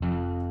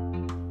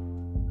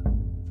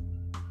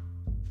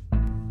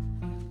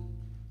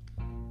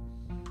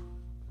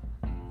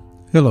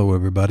Hello,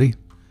 everybody.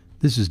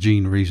 This is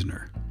Gene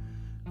Reasoner.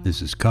 This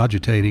is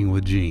Cogitating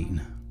with Gene.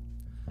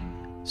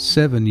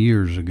 7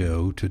 years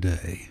ago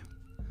today,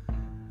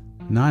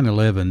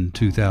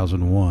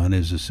 9/11/2001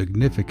 is a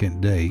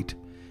significant date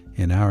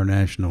in our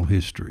national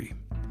history.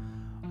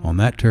 On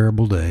that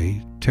terrible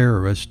day,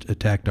 terrorists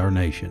attacked our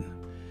nation,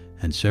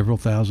 and several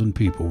thousand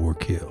people were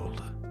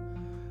killed.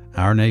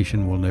 Our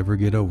nation will never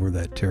get over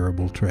that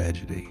terrible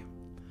tragedy.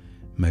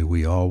 May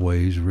we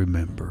always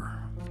remember.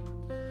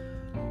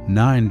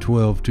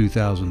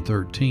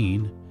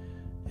 9/12/2013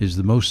 is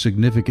the most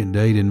significant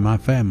date in my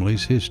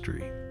family's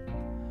history.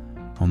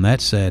 On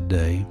that sad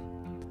day,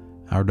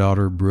 our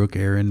daughter Brooke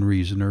Erin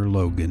Reasoner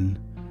Logan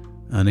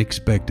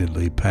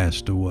unexpectedly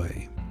passed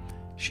away.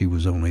 She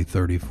was only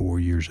 34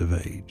 years of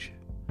age.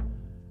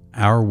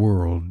 Our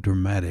world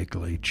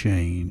dramatically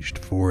changed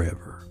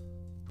forever.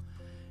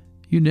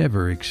 You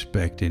never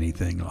expect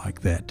anything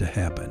like that to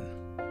happen.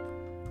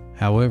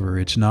 However,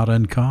 it's not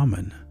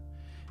uncommon,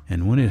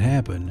 and when it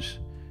happens,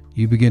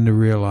 you begin to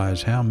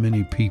realize how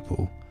many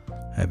people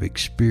have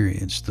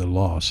experienced the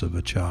loss of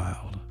a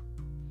child.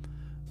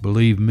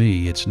 Believe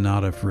me, it's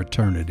not a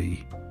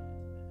fraternity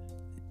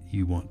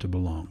you want to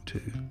belong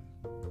to.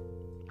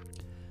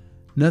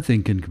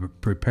 Nothing can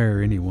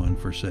prepare anyone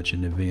for such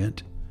an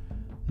event.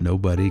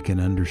 Nobody can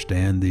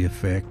understand the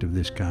effect of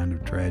this kind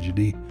of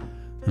tragedy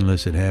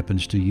unless it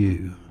happens to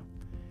you.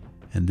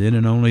 And then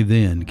and only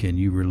then can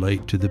you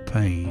relate to the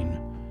pain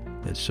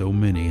that so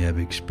many have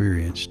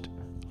experienced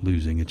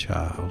losing a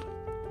child.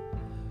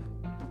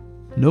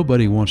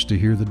 Nobody wants to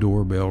hear the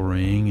doorbell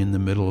ring in the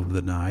middle of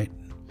the night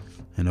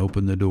and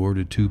open the door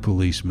to two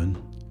policemen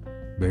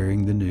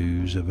bearing the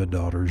news of a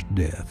daughter's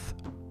death.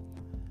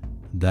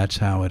 That's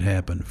how it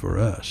happened for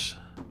us.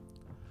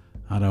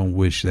 I don't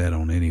wish that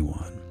on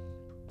anyone.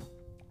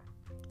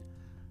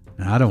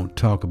 Now, I don't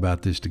talk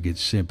about this to get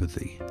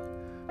sympathy,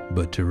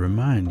 but to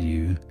remind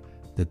you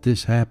that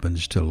this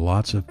happens to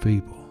lots of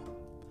people.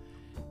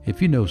 If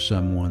you know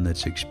someone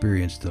that's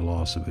experienced the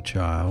loss of a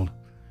child,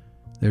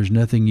 there's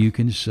nothing you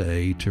can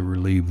say to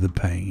relieve the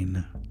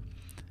pain.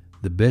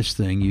 The best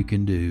thing you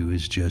can do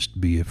is just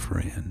be a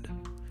friend.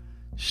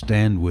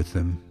 Stand with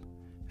them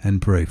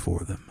and pray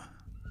for them.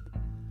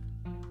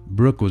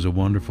 Brooke was a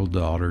wonderful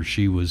daughter.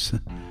 She was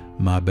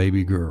my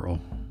baby girl.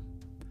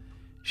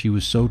 She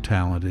was so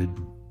talented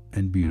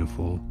and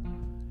beautiful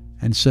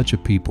and such a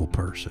people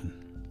person.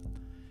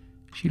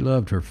 She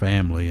loved her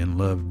family and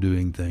loved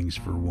doing things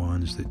for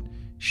ones that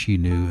she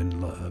knew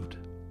and loved.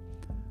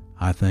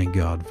 I thank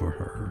God for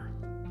her.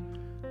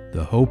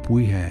 The hope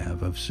we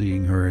have of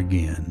seeing her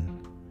again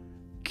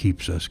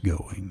keeps us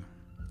going.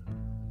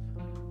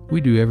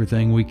 We do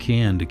everything we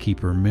can to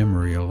keep her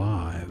memory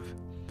alive.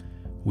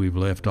 We've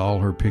left all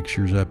her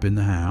pictures up in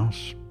the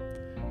house,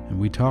 and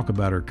we talk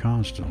about her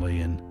constantly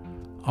and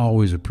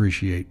always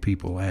appreciate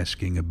people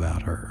asking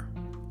about her.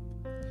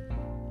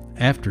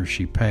 After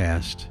she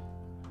passed,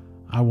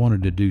 I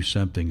wanted to do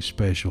something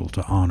special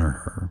to honor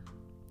her.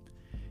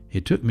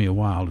 It took me a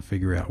while to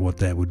figure out what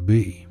that would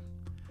be.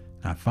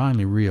 I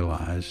finally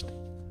realized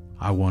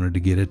I wanted to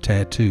get a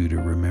tattoo to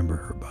remember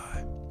her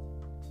by.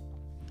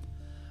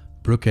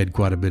 Brooke had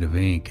quite a bit of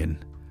ink,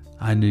 and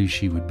I knew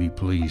she would be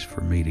pleased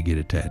for me to get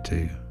a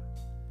tattoo.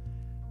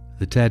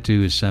 The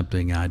tattoo is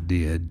something I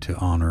did to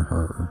honor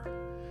her.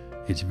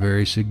 It's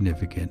very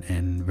significant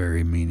and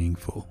very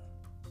meaningful.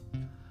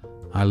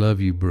 I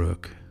love you,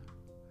 Brooke.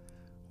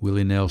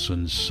 Willie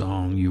Nelson's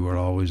song, "You Are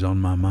Always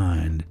on My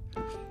Mind,"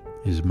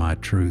 is my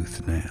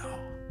truth now.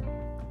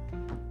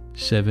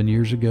 7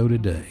 years ago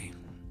today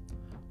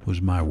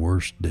was my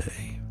worst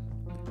day.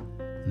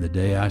 And the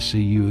day I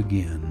see you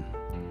again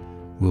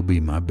will be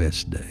my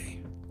best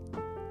day.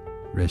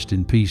 Rest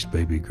in peace,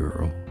 baby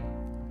girl.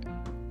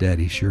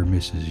 Daddy sure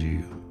misses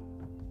you.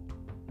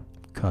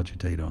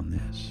 Cogitate on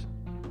this.